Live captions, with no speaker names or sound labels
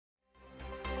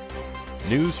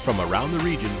News from around the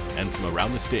region and from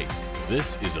around the state.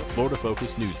 This is a Florida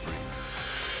Focus News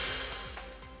Brief.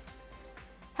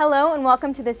 Hello and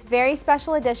welcome to this very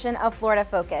special edition of Florida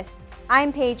Focus.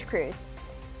 I'm Paige Cruz.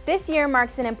 This year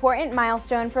marks an important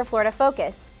milestone for Florida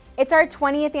Focus. It's our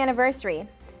 20th anniversary.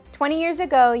 20 years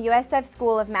ago, USF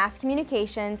School of Mass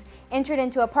Communications entered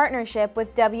into a partnership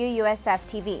with WUSF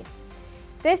TV.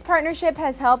 This partnership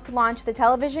has helped launch the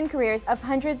television careers of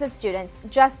hundreds of students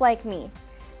just like me.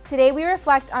 Today we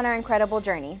reflect on our incredible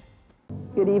journey.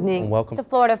 Good evening. Welcome To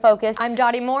Florida Focus. I'm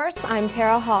Dottie Morse. I'm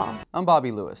Tara Hall. I'm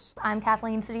Bobby Lewis. I'm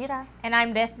Kathleen Sedita. And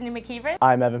I'm Destiny McKeever.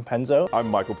 I'm Evan Penzo.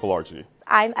 I'm Michael Pilargi.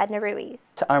 I'm Edna Ruiz.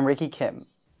 I'm Ricky Kim.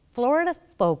 Florida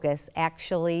Focus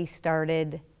actually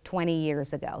started 20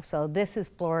 years ago. So this is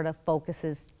Florida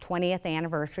Focus's 20th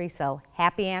anniversary, so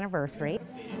happy anniversary.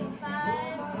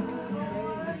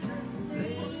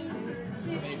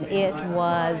 It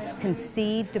was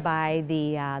conceived by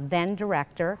the then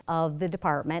director of the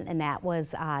department, and that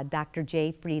was Dr.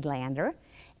 Jay Friedlander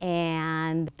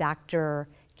and Dr.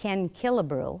 Ken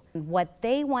Killebrew. What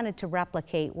they wanted to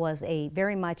replicate was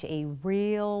very much a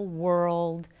real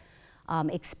world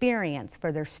experience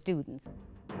for their students.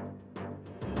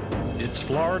 It's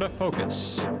Florida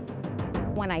Focus.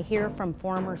 When I hear from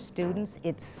former students,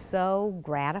 it's so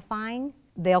gratifying.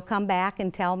 They'll come back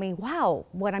and tell me, wow,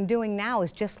 what I'm doing now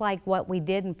is just like what we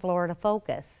did in Florida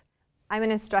Focus. I'm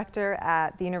an instructor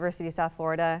at the University of South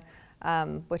Florida,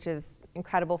 which is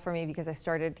incredible for me because I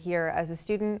started here as a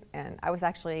student and I was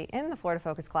actually in the Florida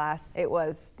Focus class. It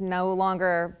was no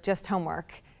longer just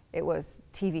homework, it was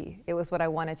TV. It was what I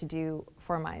wanted to do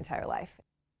for my entire life.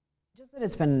 Just that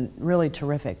it's been really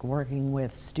terrific working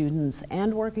with students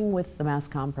and working with the mass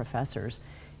comm professors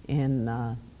in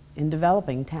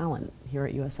developing talent here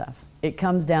at USF. It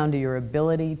comes down to your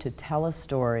ability to tell a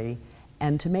story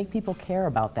and to make people care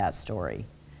about that story,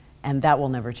 and that will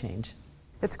never change.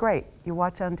 It's great. You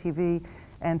watch on TV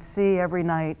and see every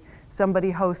night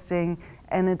somebody hosting,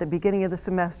 and at the beginning of the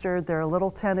semester they're a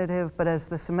little tentative, but as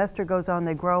the semester goes on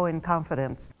they grow in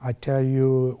confidence. I tell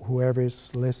you,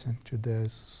 whoever's listening to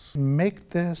this, make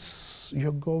this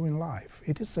your goal in life.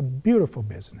 It is a beautiful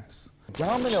business.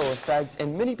 Domino effect,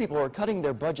 and many people are cutting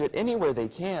their budget anywhere they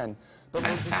can. But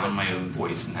I found my own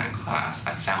voice in that class.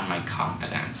 I found my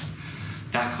confidence.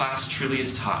 That class truly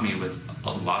has taught me with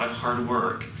a lot of hard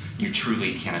work, you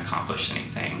truly can accomplish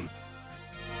anything.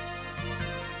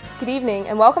 Good evening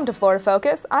and welcome to Florida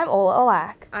Focus. I'm Ola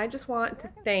Alak. I just want to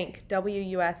thank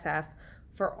WUSF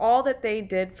for all that they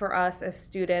did for us as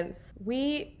students.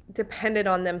 We depended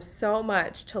on them so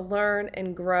much to learn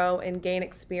and grow and gain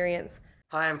experience.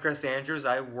 Hi, I'm Chris Andrews.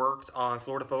 I worked on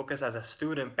Florida Focus as a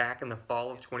student back in the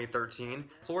fall of 2013.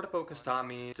 Florida Focus taught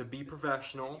me to be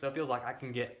professional, so it feels like I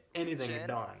can get anything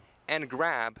done. And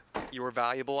grab your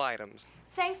valuable items.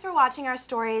 Thanks for watching our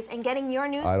stories and getting your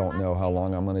news. I don't know how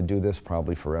long I'm going to do this,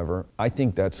 probably forever. I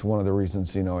think that's one of the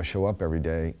reasons, I show up every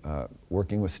day,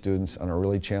 working with students on a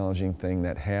really challenging thing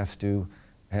that has to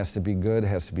be good,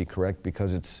 has to be correct,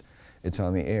 because it's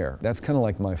on the air. That's kind of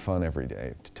like my fun every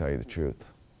day, to tell you the truth.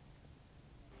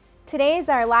 Today is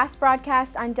our last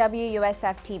broadcast on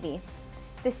WUSF TV.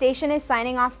 The station is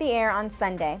signing off the air on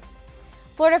Sunday.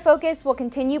 Florida Focus will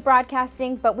continue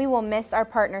broadcasting, but we will miss our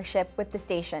partnership with the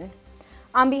station.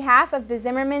 On behalf of the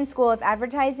Zimmerman School of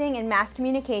Advertising and Mass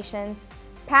Communications,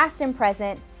 past and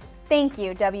present, thank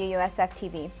you, WUSF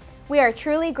TV. We are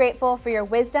truly grateful for your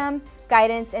wisdom,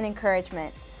 guidance, and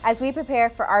encouragement as we prepare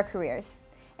for our careers.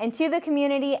 And to the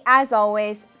community, as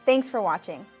always, thanks for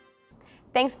watching.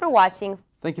 Thanks for watching.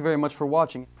 Thank you very much for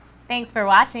watching. Thanks for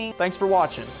watching. Thanks for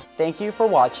watching. Thank you for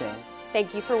watching.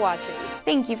 Thank you for watching.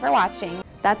 Thank you for watching.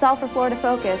 That's all for Florida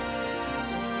Focus.